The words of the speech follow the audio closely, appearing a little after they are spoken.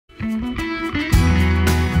Hey,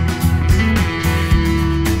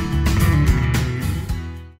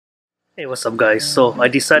 what's up guys? So I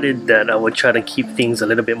decided that I would try to keep things a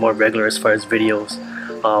little bit more regular as far as videos.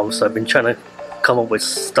 So I've been trying to come up with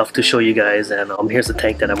stuff to show you guys, and here's the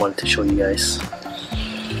tank that I wanted to show you guys.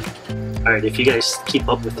 Alright, if you guys keep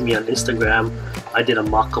up with me on Instagram, I did a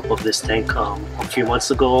mock-up of this tank a few months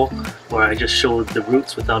ago where I just showed the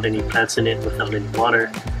roots without any plants in it, without any water,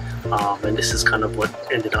 and this is kind of what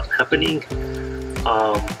ended up happening.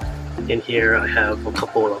 In here I have a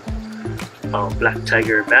couple of black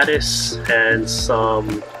tiger badis and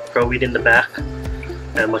some crowweed in the back,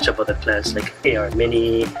 and a bunch of other plants like AR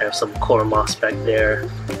mini. I have some coral moss back there,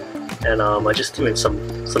 and I just threw in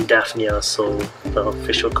some daphnia so the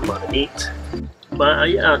fish will come out and eat. But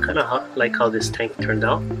yeah, I kind of like how this tank turned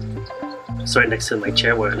out. It's right next to my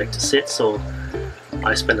chair where I like to sit, so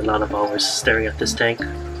I spend a lot of hours staring at this tank.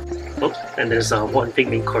 Oh, and there's one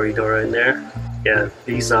pygmy corridora in there. Yeah,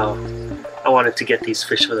 these I wanted to get these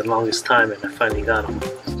fish for the longest time, and I finally got them.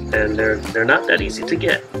 And they're not that easy to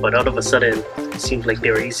get, but out of a sudden it seemed like they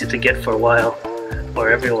were easy to get for a while, or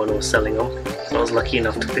everyone was selling them. So I was lucky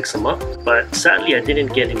enough to pick some up. But sadly I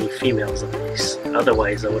didn't get any females of these,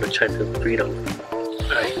 otherwise I would have tried to breed them.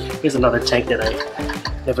 Alright, here's another tank that I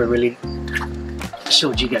never really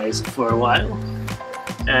showed you guys for a while.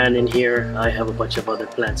 And in here I have a bunch of other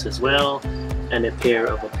plants as well, and a pair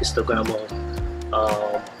of apistogramma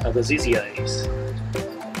agassizii.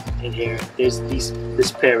 In here,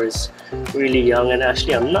 this pair is really young, and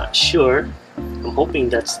actually I'm not sure. I'm hoping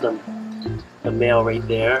that's the male right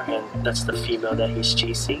there, and that's the female that he's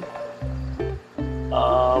chasing.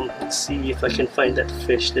 Let's see if I can find that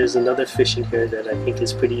fish. There's another fish in here that I think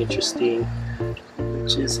is pretty interesting,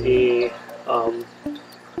 which is a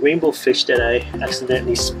rainbow fish that I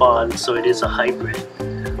accidentally spawned, so it is a hybrid.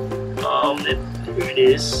 Here it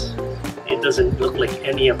is. It doesn't look like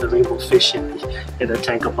any of the rainbow fish in the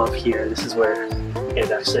tank above here. This is where it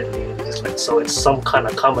actually is like. So it's some kind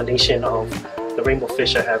of combination of the rainbow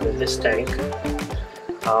fish I have in this tank.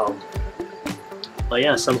 But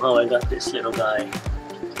yeah, somehow I got this little guy,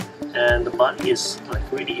 and the body is like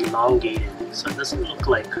really elongated, so it doesn't look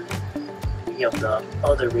like any of the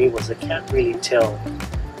other rainbows. I can't really tell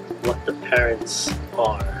what the parents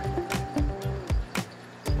are.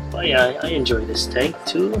 But yeah, I enjoy this tank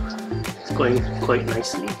too. It's going quite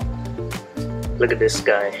nicely. Look at this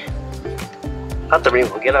guy. Not the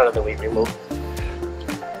rainbow, get out of the way, rainbow.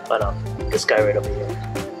 But this guy right over here.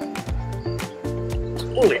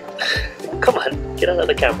 Move it. Come on, get out of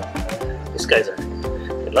the camera. These guys are,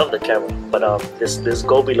 I love the camera. But this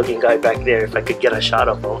goby looking guy back there, if I could get a shot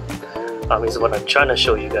of him, is what I'm trying to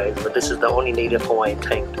show you guys. But this is the only native Hawaiian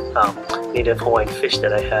tank, native Hawaiian fish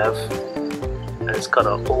that I have. And it's called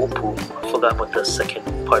a opu. I forgot what the second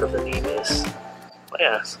part of the name is. But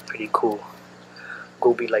yeah, it's pretty cool.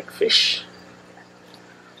 Goby-like fish.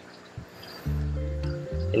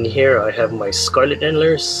 In here I have my scarlet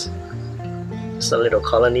endlers. It's a little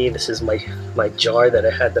colony. This is my jar that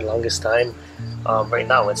I had the longest time. Right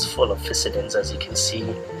now it's full of physidins, as you can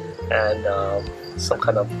see, and some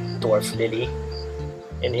kind of dwarf lily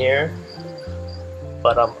in here.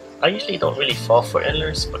 But I usually don't really fall for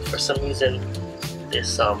endlers, but for some reason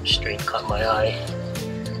this strain caught my eye.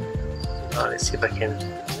 Let's see if I can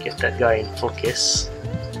get that guy in focus.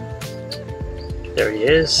 There he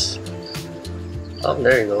is. Oh,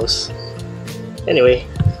 there he goes. Anyway,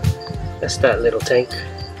 that's that little tank.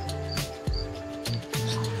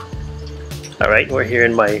 Alright, we're here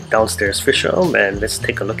in my downstairs fish room, and let's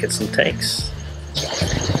take a look at some tanks.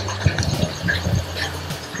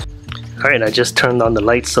 Alright, I just turned on the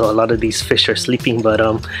lights, so a lot of these fish are sleeping, but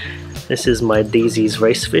this is my Daisy's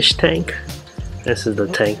rice fish tank. This is the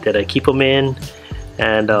tank that I keep them in,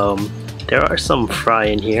 and there are some fry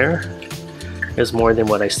in here. There's more than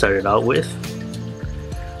what I started out with.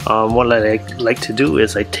 What I like to do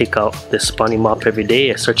is I take out this spawning mop every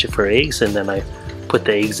day, I search it for eggs, and then I put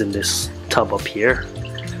the eggs in this tub up here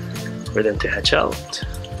for them to hatch out.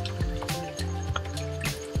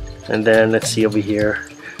 And then let's see over here,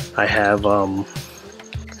 I have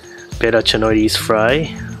betta channoides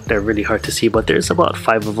fry. They're really hard to see, but there's about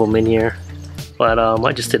 5 of them in here. But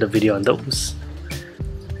I just did a video on those.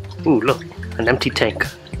 Ooh, look, an empty tank.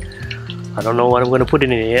 I don't know what I'm going to put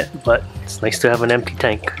in it yet, but it's nice to have an empty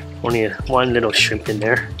tank. Only one little shrimp in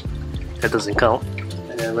there. That doesn't count.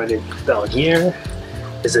 And then right down here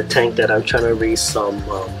is a tank that I'm trying to raise some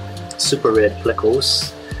super red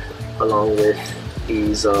plecos, along with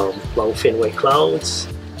these long fin white clouds.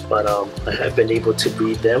 But I have been able to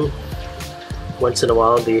breed them. Once in a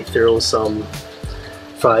while they throw some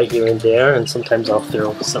fry here and there, and sometimes I'll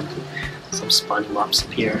throw some spawny mops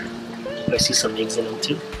up here. I see some eggs in them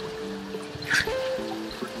too.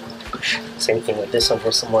 Same thing with this one.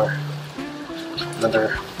 Here's some more.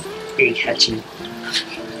 Another egg hatching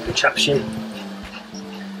contraption.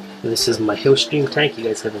 This is my hill stream tank. You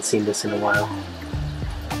guys haven't seen this in a while.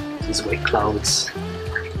 These white clouds.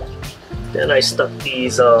 Then I stuck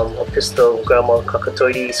these apistogramma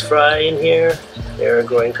cacatuoides fry in here. They're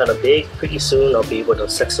growing kind of big. Pretty soon I'll be able to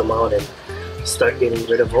sex them out and start getting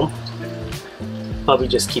rid of them. Probably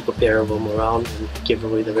just keep a pair of them around and give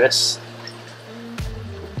away the rest.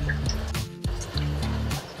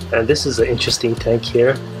 And this is an interesting tank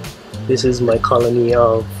here. This is my colony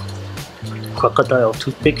of crocodile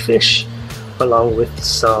toothpick fish, along with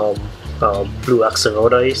some blue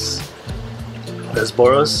axelrodi,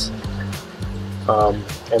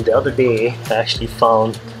 and the other day I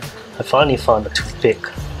finally found a toothpick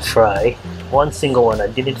fry. One single one. I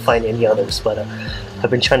didn't find any others, but I've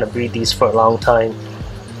been trying to breed these for a long time.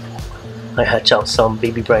 I hatch out some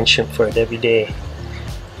baby brine shrimp for it every day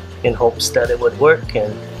in hopes that it would work,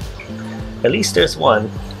 and at least there's one.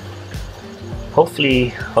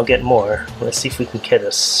 Hopefully I'll get more. Let's see if we can get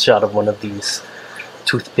a shot of one of these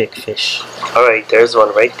toothpick fish. Alright, there's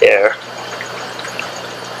one right there.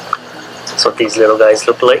 That's what these little guys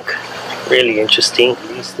look like. Really interesting.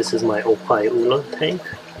 This is my opai ula tank,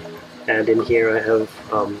 and in here I have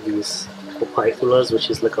these opai ulas, which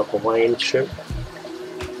is like a Hawaiian shrimp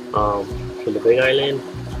from the Big Island,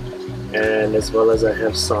 and as well as I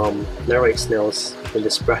have some nerite snails in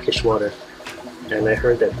this brackish water. And I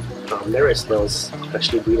heard that nerite snails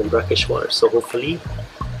actually breed in brackish water, so hopefully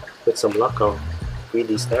with some luck I'll breed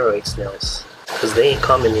these nerite snails, because they ain't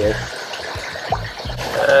common here.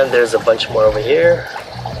 And there's a bunch more over here.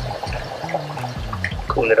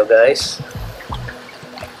 Cool little guys.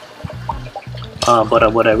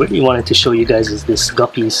 But what I really wanted to show you guys is this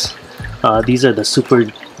guppies. These are the Super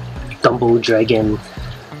Dumbo Dragon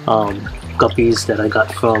Guppies that I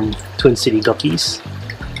got from Twin City Guppies.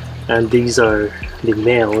 And these are the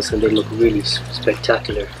males, and they look really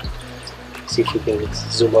spectacular. See if you can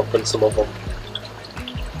zoom up on some of them.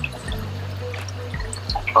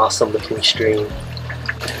 Awesome looking strain.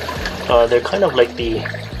 They're kind of like the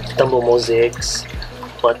Dumbo mosaics,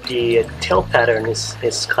 but the tail pattern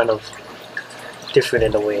is kind of different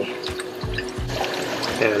in a way.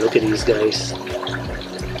 Yeah, look at these guys.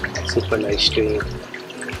 Super nice strain.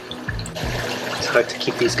 It's hard to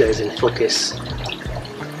keep these guys in focus.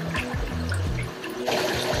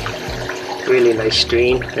 Really nice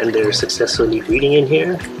strain, and they're successfully breeding in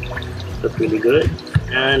here. Look really good,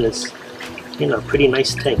 and it's, you know, a pretty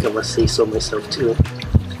nice tank, I must say so myself too.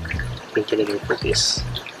 Can get it in focus.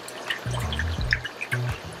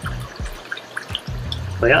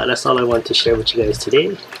 But yeah, that's all I wanted to share with you guys today.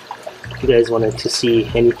 If you guys wanted to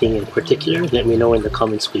see anything in particular, let me know in the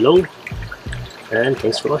comments below. And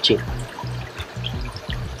thanks for watching.